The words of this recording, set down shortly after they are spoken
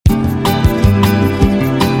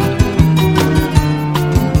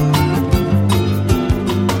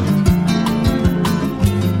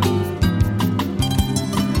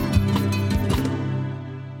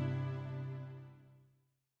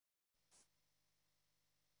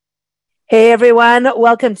Hey everyone,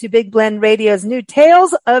 welcome to Big Blend Radio's new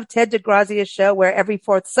Tales of Ted DeGrazia show, where every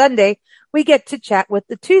fourth Sunday we get to chat with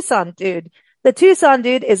the Tucson Dude. The Tucson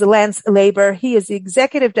Dude is Lance Laber. He is the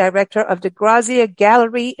executive director of DeGrazia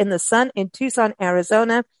Gallery in the Sun in Tucson,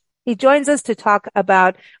 Arizona. He joins us to talk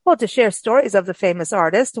about, to share stories of the famous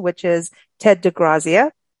artist, which is Ted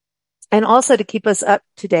DeGrazia, and also to keep us up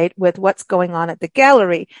to date with what's going on at the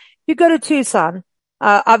gallery. You go to Tucson.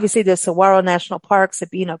 Obviously, the Saguaro National Park,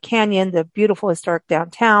 Sabino Canyon, the beautiful historic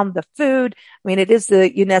downtown, the food. I mean, it is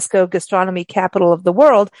the UNESCO gastronomy capital of the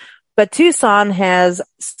world, but Tucson has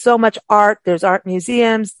so much art. There's art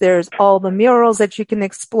museums. There's all the murals that you can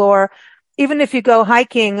explore. Even if you go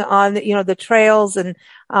hiking on, the trails and,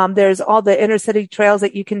 there's all the inner city trails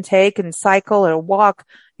that you can take and cycle or walk,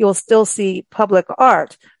 you'll still see public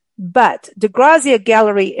art. But DeGrazia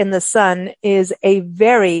Gallery in the Sun is a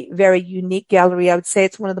very, very unique gallery. I would say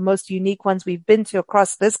it's one of the most unique ones we've been to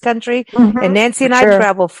across this country. And Nancy and I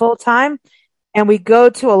travel full time, and we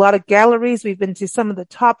go to a lot of galleries. We've been to some of the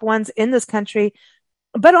top ones in this country,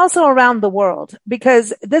 but also around the world,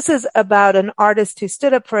 because this is about an artist who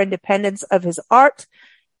stood up for independence of his art.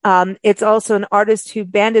 It's also an artist who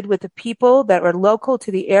banded with the people that were local to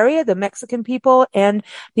the area, the Mexican people and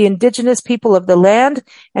the indigenous people of the land.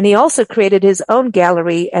 And he also created his own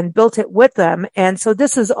gallery and built it with them. And so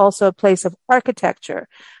this is also a place of architecture.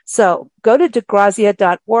 So go to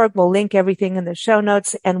DeGrazia.org. We'll link everything in the show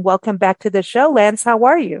notes, and welcome back to the show. Lance, how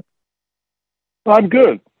are you? I'm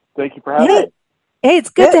good. Thank you for having me. Hey,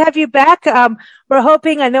 it's good to have you back. We're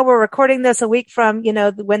hoping, I know we're recording this a week from,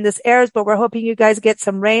 when this airs, but we're hoping you guys get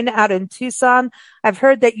some rain out in Tucson. I've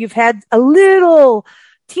heard that you've had a little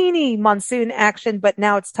teeny monsoon action, but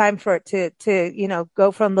now it's time for it to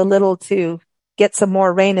go from the little to get some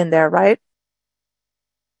more rain in there, right?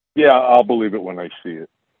 Yeah, I'll believe it when I see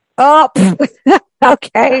it. Oh,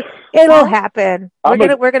 okay. It'll happen.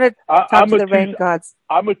 We're gonna talk to the rain gods.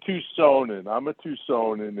 I'm a Tucsonan,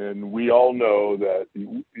 and we all know that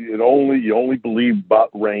you only believe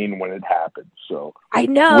about rain when it happens. So I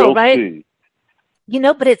know, we'll right? See.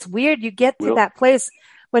 But it's weird. You get to that place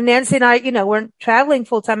when Nancy and I, we're traveling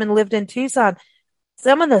full time and lived in Tucson.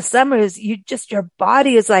 Some of the summers, your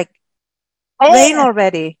body is like rain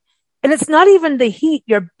already, and it's not even the heat.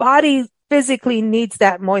 Your body physically needs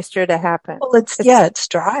that moisture to happen. Well, it's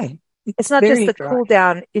dry. It's not just the cool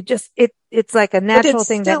down. It's like a natural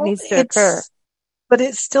thing that needs to occur. But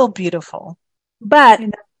it's still beautiful. But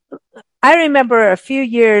I remember a few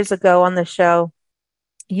years ago on the show,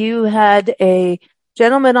 you had a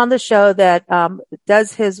gentleman on the show that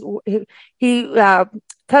does he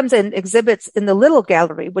comes and exhibits in the Little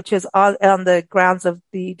Gallery, which is on the grounds of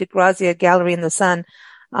the DeGrazia Gallery in the Sun.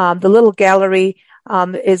 The Little Gallery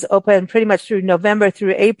is open pretty much through November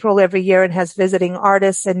through April every year and has visiting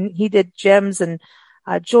artists. And he did gems and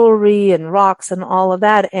jewelry and rocks and all of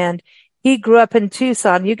that. And he grew up in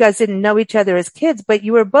Tucson. You guys didn't know each other as kids, but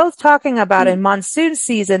you were both talking about in monsoon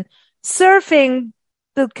season, surfing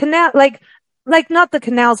the canal, like not the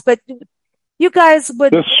canals, but you guys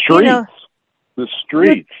would. The streets. The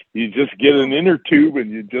streets. You just get an inner tube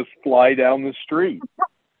and you just fly down the street.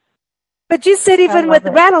 But you said even with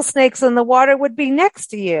rattlesnakes in the water would be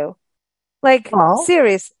next to you.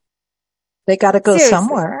 Serious. They got to go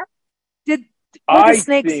somewhere. I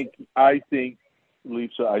think,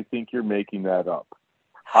 Lisa, I think you're making that up.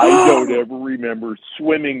 I don't ever remember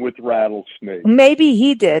swimming with rattlesnakes. Maybe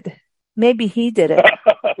he did. Maybe he did it.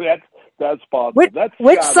 That's possible.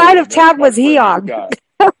 Which side of town was he on? Gosh,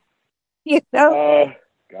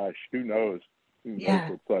 who knows?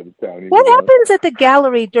 What happens at the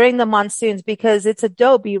gallery during the monsoons? Because it's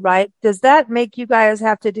adobe, right? Does that make you guys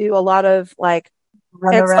have to do a lot of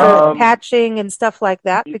extra patching and stuff like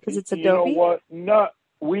that because it's adobe? You know what?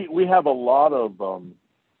 We have a lot of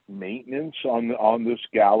maintenance on this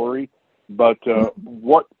gallery, but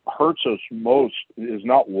what hurts us most is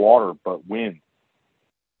not water but wind.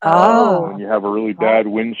 When you have a really bad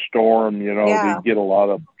windstorm, you get a lot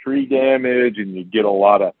of tree damage, and you get a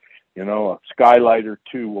lot of a skylight or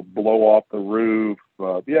two will blow off the roof.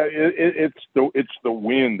 It's the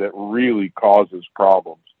wind that really causes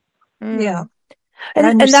problems. Yeah.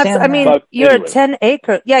 And that's, you're 10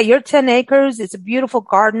 acres. Yeah, you're 10 acres. It's beautiful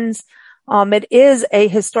gardens. It is a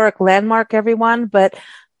historic landmark, everyone, but,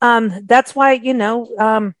 that's why,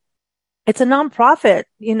 it's a nonprofit,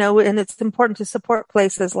 and it's important to support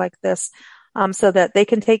places like this, so that they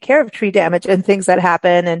can take care of tree damage and things that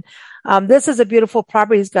happen. And, this is a beautiful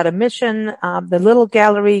property. He's got a mission. The Little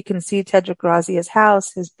Gallery, you can see Ted DeGrazia's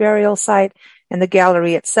house, his burial site, and the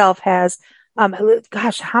gallery itself has,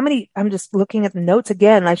 how many, I'm just looking at the notes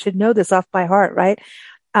again. I should know this off by heart, right?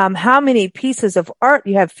 how many pieces of art.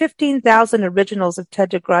 You have 15,000 originals of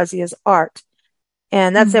Ted DeGrazia's art.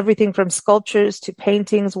 And that's everything from sculptures to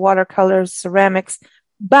paintings, watercolors, ceramics.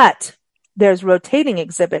 But there's rotating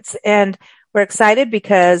exhibits. And we're excited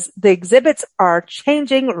because the exhibits are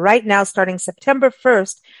changing right now, starting September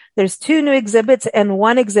 1st. There's 2 new exhibits and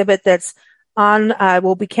 1 exhibit that's on,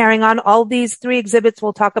 we'll be carrying on. All these 3 exhibits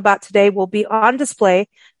we'll talk about today will be on display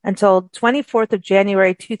until 24th of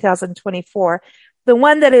January, 2024. The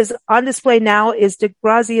one that is on display now is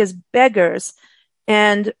DeGrazia's Beggars.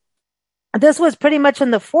 And this was pretty much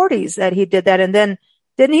in the 40s that he did that. And then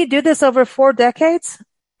didn't he do this over 4 decades?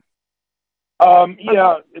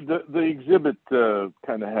 Yeah, the exhibit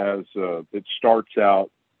kind of has, it starts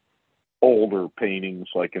out older paintings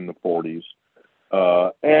like in the 40s.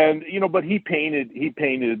 And, but he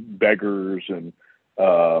painted beggars and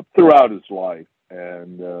throughout his life.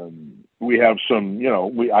 And we have some,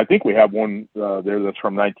 I think we have one there that's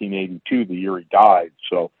from 1982, the year he died.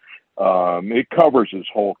 So it covers his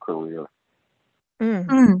whole career.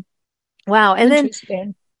 Wow. And then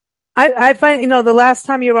I find, the last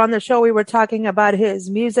time you were on the show, we were talking about his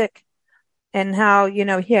music and how,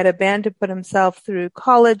 he had a band to put himself through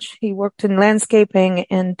college. He worked in landscaping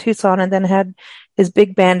in Tucson and then had his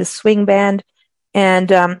big band, a swing band.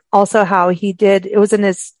 And also how he did, it was in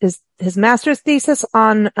his master's thesis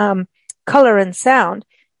on color and sound.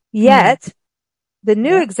 Yet the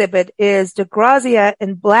new exhibit is DeGrazia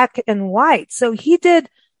in black and white. So he did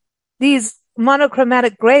these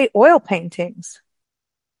monochromatic gray oil paintings.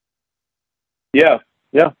 Yeah,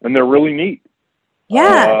 and they're really neat.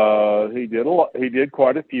 Yeah, he did a lot. He did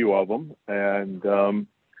quite a few of them, and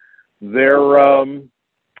they're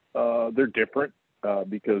different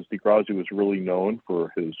because DeGrazia was really known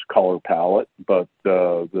for his color palette. But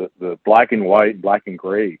the black and white, black and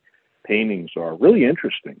gray paintings are really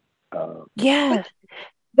interesting. That's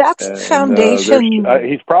the foundation.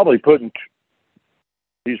 He's probably putting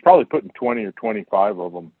 20 or 25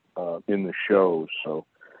 of them in the show. So.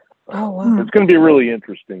 It's going to be really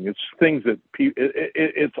interesting. It's things that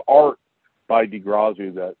it's art by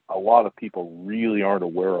DeGrazia that a lot of people really aren't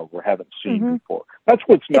aware of or haven't seen before. That's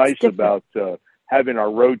what's nice about having our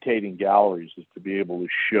rotating galleries, is to be able to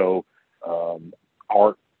show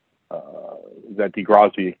art that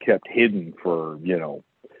DeGrazia kept hidden for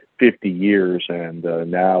 50 years, and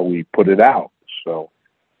now we put it out. So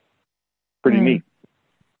pretty neat.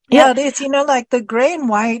 Yeah, it is. Like the gray and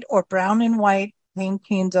white or brown and white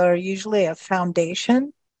paintings are usually a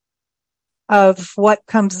foundation of what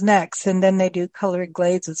comes next. And then they do colored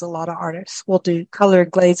glazes. A lot of artists will do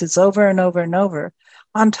colored glazes over and over and over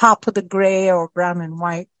on top of the gray or brown and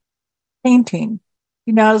white painting.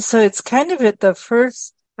 So it's kind of at the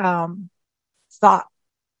first thought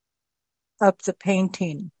of the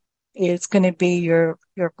painting. It's going to be your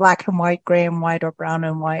black and white, gray and white, or brown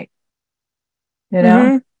and white.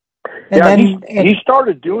 And he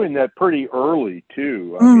started doing that pretty early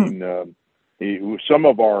too. I mean, some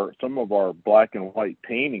of our black and white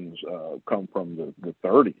paintings come from the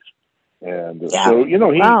 30s, and so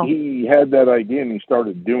he had that idea and he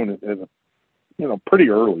started doing it at pretty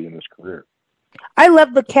early in his career. I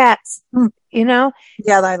love the cats. Yeah,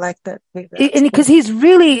 I like that. And because he's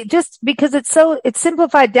really, just because it's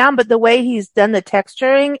simplified down, but the way he's done the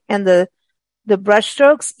texturing and the brush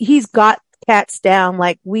strokes, he's got cats down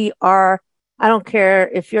like we are. I don't care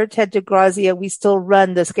if you're Ted DeGrazia, we still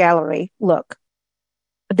run this gallery. Look,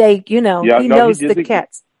 he knows the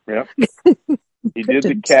cats. Yeah, he did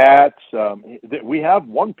the cats. We have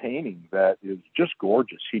one painting that is just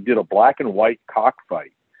gorgeous. He did a black and white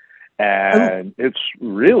cockfight, and it's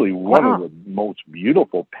really one of the most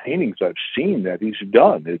beautiful paintings I've seen that he's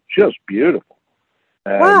done. It's just beautiful,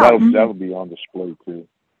 and that'll be on display too.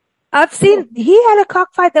 I've seen, he had a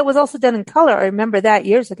cockfight that was also done in color. I remember that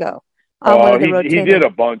years ago. He did a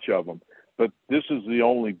bunch of them, but this is the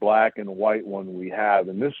only black and white one we have.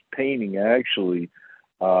 And this painting actually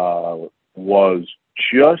was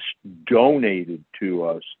just donated to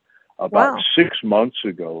us about 6 months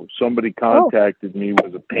ago. Somebody contacted me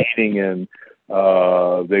with a painting, and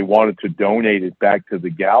they wanted to donate it back to the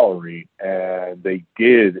gallery, and they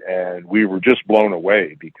did. And we were just blown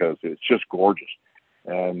away because it's just gorgeous.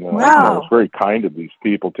 And it's very kind of these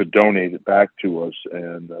people to donate it back to us,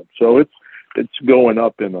 and so it's going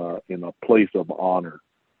up in a place of honor.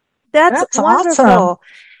 That's wonderful. Awesome.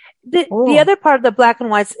 The other part of the black and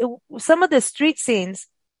whites, some of the street scenes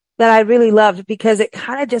that I really loved, because it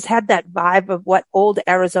kind of just had that vibe of what old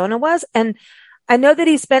Arizona was. And I know that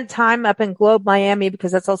he spent time up in Globe, Miami,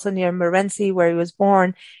 because that's also near Morenci, where he was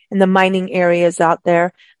born, in the mining areas out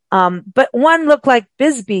there. But one looked like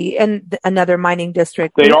Bisbee and another mining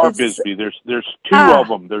district. They are Bisbee. There's two of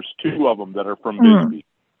them. There's two of them that are from Bisbee.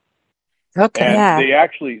 Okay.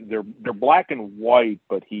 And they're black and white,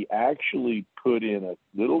 but he actually put in a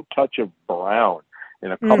little touch of brown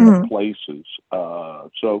in a couple of places.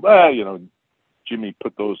 Jimmy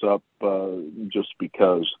put those up just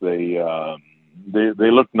because they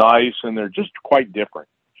look nice and they're just quite different.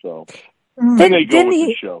 So then they go with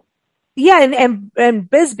the show. Yeah, and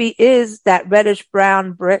Bisbee is that reddish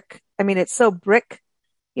brown brick. I mean, it's so brick,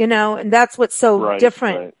 and that's what's so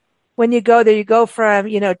different. Right. When you go there, you go from,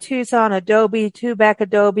 Tucson, adobe, to back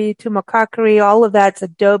adobe, to Macacary, all of that's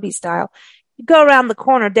adobe style. You go around the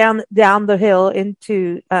corner, down the hill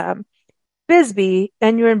into, Bisbee,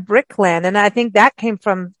 and you're in brickland. And I think that came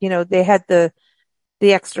from, they had the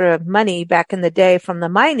extra money back in the day from the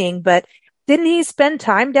mining, but didn't he spend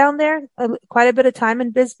time down there? Quite a bit of time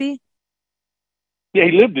in Bisbee? Yeah,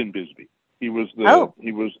 he lived in Bisbee. He was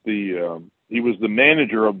the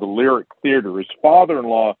manager of the Lyric Theater. His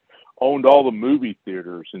father-in-law owned all the movie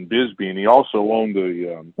theaters in Bisbee, and he also owned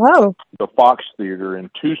the Fox Theater in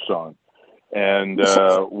Tucson. And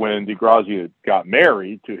when DeGrazia got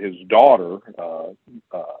married to his daughter,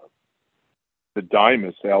 the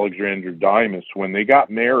Dimas, Alexander Dimas, when they got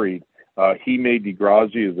married, he made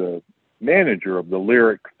DeGrazia the manager of the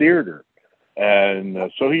Lyric Theater.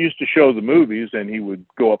 And so he used to show the movies, and he would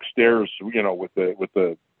go upstairs, with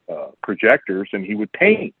the projectors, and he would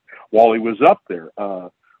paint while he was up there.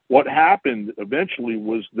 What happened eventually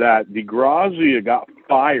was that DeGrazia got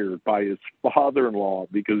fired by his father-in-law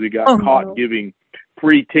because he got caught giving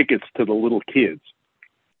free tickets to the little kids.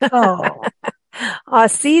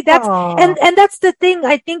 See, that's and that's the thing.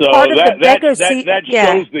 I think part of the beggar that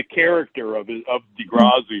shows the character of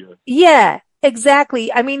DeGrazia. Yeah,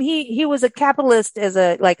 exactly. I mean, he was a capitalist as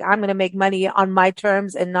I'm going to make money on my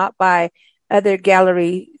terms and not by other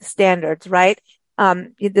gallery standards, right?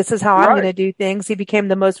 This is how I'm going to do things. He became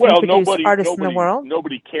the most reproduced artist in the world.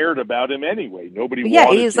 Nobody cared about him anyway. Nobody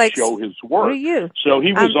wanted to show his work. Who are you? So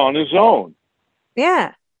he was on his own.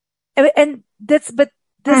 Yeah. And this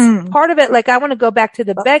part of it, I want to go back to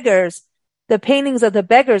the beggars, the paintings of the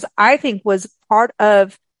beggars, I think was part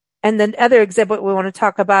of, and then other exhibit we want to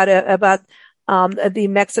talk about the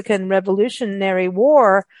Mexican Revolutionary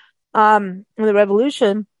War, the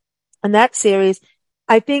revolution and that series.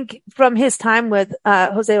 I think from his time with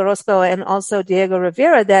Jose Orozco and also Diego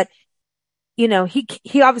Rivera that,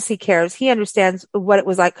 he obviously cares. He understands what it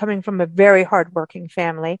was like coming from a very hardworking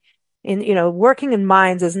family. And, working in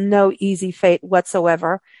mines is no easy fate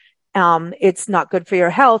whatsoever. It's not good for your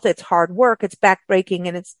health. It's hard work. It's backbreaking,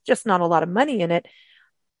 and it's just not a lot of money in it.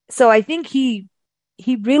 So I think he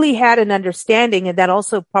really had an understanding, and that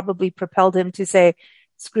also probably propelled him to say,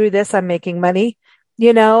 screw this, I'm making money.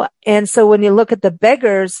 And so when you look at the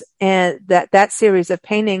beggars and that series of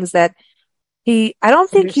paintings that I don't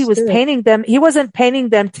think he was painting them. He wasn't painting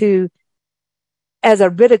them as a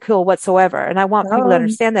ridicule whatsoever. And I want people to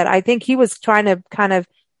understand that. I think he was trying to kind of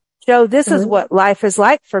show this is what life is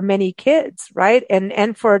like for many kids, right?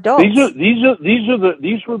 And for adults.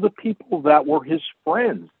 These were the people that were his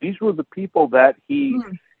friends. These were the people that he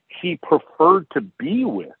preferred to be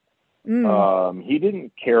with. He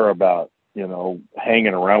didn't care about,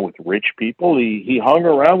 hanging around with rich people. He hung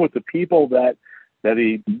around with the people that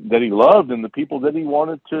he loved and the people that he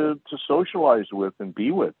wanted to socialize with and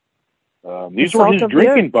be with. These were his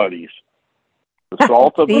drinking buddies. The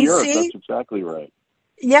salt of the earth. That's exactly right.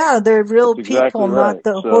 Yeah, they're real people, not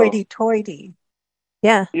the hoity-toity.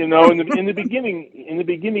 Yeah. In the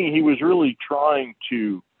beginning, he was really trying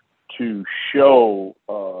to show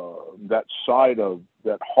that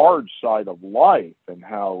hard side of life and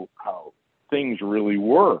how things really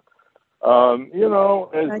were.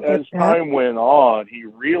 As time went on, he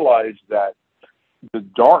realized that the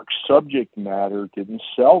dark subject matter didn't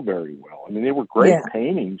sell very well. I mean, they were great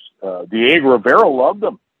paintings. Diego Rivera loved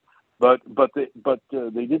them, but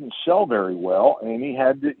they didn't sell very well, and he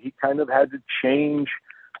kind of had to change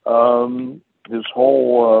his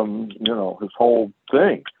whole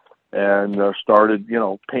thing, and started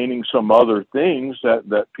painting some other things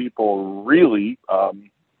that people really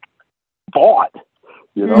bought.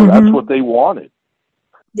 That's what they wanted.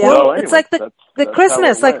 Yeah, well, anyway, it's like the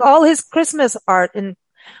Christmas, like all his Christmas art. And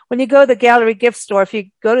when you go to the gallery gift store, if you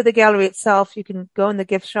go to the gallery itself, you can go in the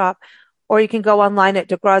gift shop, or you can go online at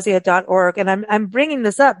DeGrazia.org. And I'm bringing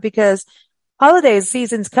this up because holiday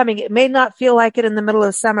season's coming. It may not feel like it in the middle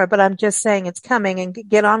of summer, but I'm just saying it's coming, and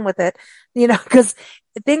get on with it, because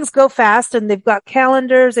things go fast, and they've got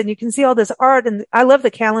calendars, and you can see all this art. And I love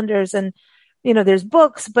the calendars, and there's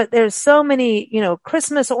books, but there's so many,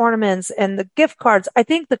 Christmas ornaments and the gift cards. I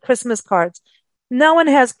think the Christmas cards, no one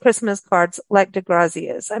has Christmas cards like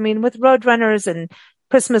DeGrazia's. I mean, with Roadrunners and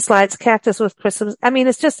Christmas lights, cactus with Christmas. I mean,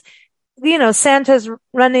 it's just, Santa's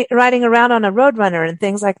riding around on a Roadrunner and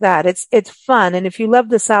things like that. It's fun. And if you love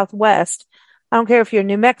the Southwest, I don't care if you're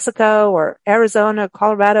New Mexico or Arizona,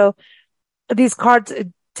 Colorado, these cards,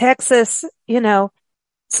 Texas,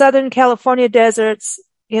 Southern California deserts,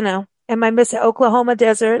 am I missing Oklahoma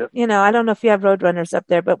desert? Yep. I don't know if you have Roadrunners up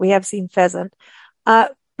there, but we have seen pheasant.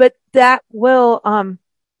 But that will,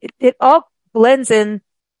 it all blends in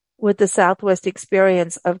with the Southwest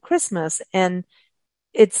experience of Christmas. And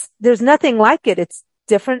there's nothing like it. It's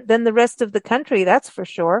different than the rest of the country. That's for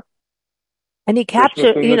sure. And he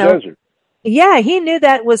captured, desert. Yeah, he knew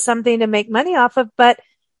that was something to make money off of, but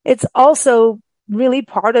it's also really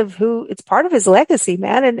part of his legacy,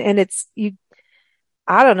 man. And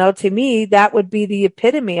I don't know, to me, that would be the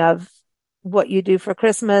epitome of what you do for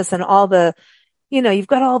Christmas and all the, you've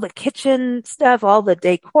got all the kitchen stuff, all the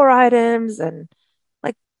decor items and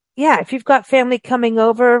if you've got family coming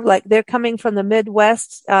over, like they're coming from the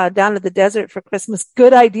Midwest, down to the desert for Christmas,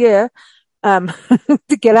 good idea,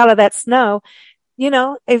 to get out of that snow.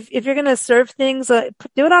 If you're going to serve things, do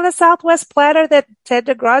it on a Southwest platter that Ted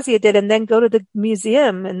DeGrazia did, and then go to the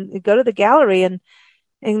museum and go to the gallery and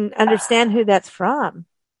understand who that's from.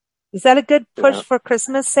 Is that a good push for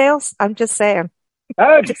Christmas sales? I'm just saying.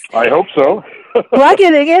 I hope so.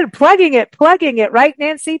 plugging it, right,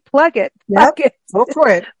 Nancy? Plug it. Go for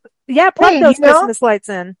it. Yeah, plug those Christmas lights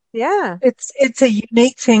in. Yeah. It's a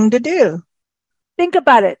unique thing to do. Think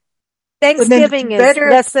about it. Thanksgiving is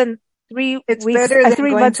less than 3 weeks, better than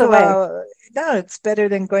 3 months away. No, it's better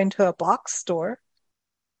than going to a box store.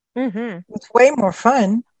 Mm-hmm. It's way more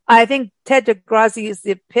fun. I think Ted DeGrazia is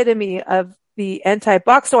the epitome of the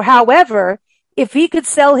anti-box store. However, if he could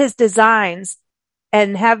sell his designs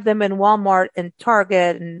and have them in Walmart and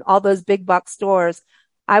Target and all those big box stores,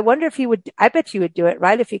 I wonder if I bet you would do it,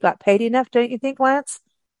 right? If he got paid enough, don't you think, Lance?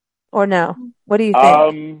 Or no? What do you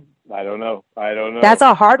think? I don't know. That's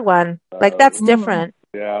a hard one. That's different.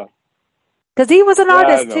 Yeah. Because he was an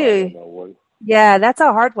artist too. Yeah, that's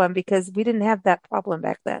a hard one because we didn't have that problem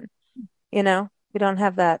back then. We don't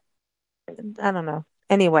have that. I don't know.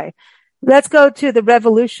 Anyway, let's go to the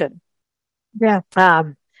Revolution. Yeah.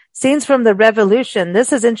 Scenes from the Revolution.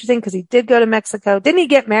 This is interesting because he did go to Mexico. Didn't he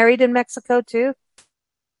get married in Mexico too?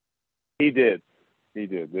 He did.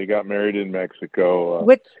 They got married in Mexico.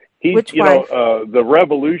 Which wife? The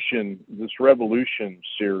Revolution, this Revolution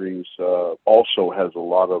series, also has a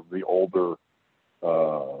lot of the older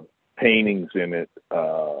paintings in it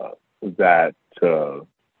that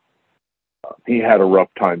he had a rough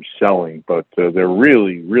time selling, but they're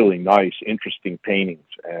really, really nice, interesting paintings,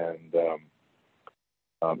 and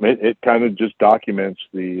it kind of just documents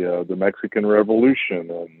the Mexican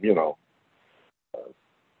Revolution, and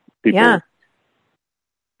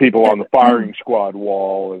people on the firing squad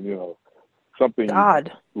wall, and something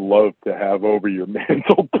you'd love to have over your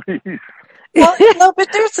mantelpiece. Well, no,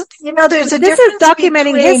 but there's a difference. This is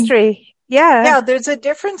documenting history. Yeah, there's a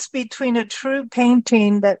difference between a true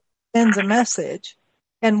painting that sends a message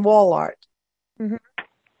and wall art. Mm-hmm.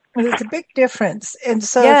 There's a big difference. And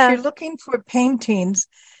so if you're looking for paintings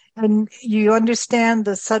and you understand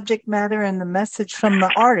the subject matter and the message from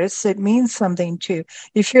the artist, it means something to you.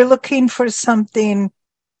 If you're looking for something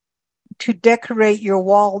to decorate your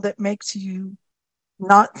wall that makes you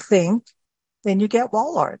not think, then you get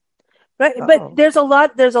wall art. Right. But there's a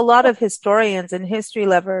lot of historians and history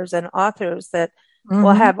lovers and authors that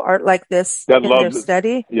will have art like this in their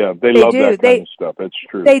study. Yeah, they love that kind of stuff. That's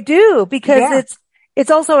true. They do, because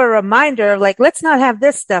it's also a reminder of let's not have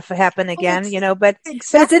this stuff happen again, but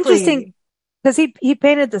it's interesting because he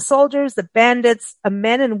painted the soldiers, the bandits,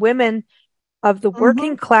 men and women of the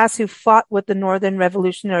working class who fought with the Northern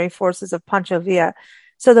Revolutionary Forces of Pancho Villa.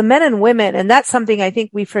 So the men and women, and that's something I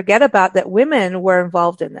think we forget about, that women were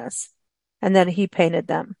involved in this. And then he painted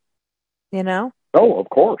them, Oh, of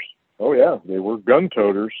course. Oh, yeah. They were gun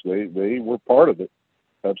toters. They were part of it.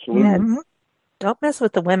 Absolutely. Yeah. Don't mess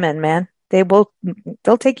with the women, man. They'll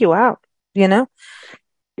take you out, They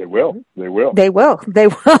will.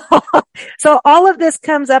 So all of this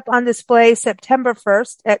comes up on display September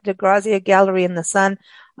 1st at DeGrazia Gallery in the Sun.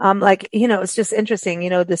 It's just interesting.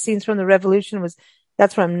 The scenes from the Revolution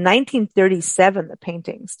that's from 1937, the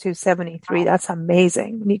paintings, to 73. That's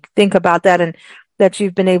amazing. When you think about that, and that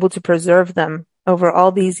you've been able to preserve them over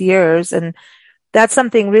all these years. And that's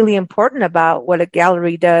something really important about what a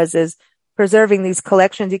gallery does, is preserving these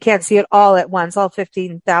collections. You can't see it all at once, all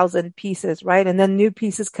 15,000 pieces, right? And then new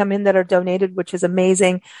pieces come in that are donated, which is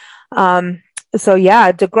amazing. So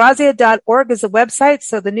yeah, DeGrazia.org is a website.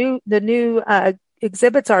 So the new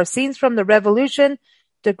exhibits are Scenes from the Revolution,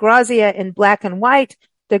 DeGrazia in Black and White,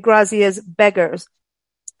 DeGrazia's Beggars.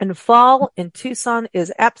 And fall in Tucson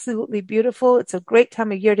is absolutely beautiful. It's a great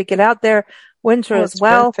time of year to get out there. Winter as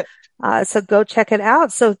well. So go check it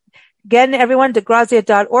out. So again, everyone,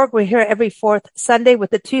 DeGrazia.org. We're here every fourth Sunday with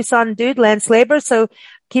the Tucson dude, Lance Labor. So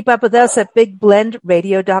keep up with us at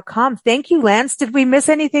BigBlendRadio.com. Thank you, Lance. Did we miss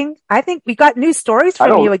anything? I think we got new stories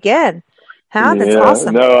from you again. Huh? That's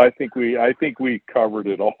awesome. No, I think we covered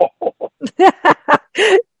it all.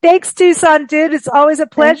 Thanks, Tucson dude. It's always a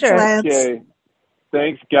pleasure. Thanks, Lance. Okay.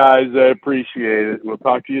 Thanks, guys. I appreciate it. We'll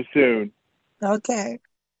talk to you soon. Okay.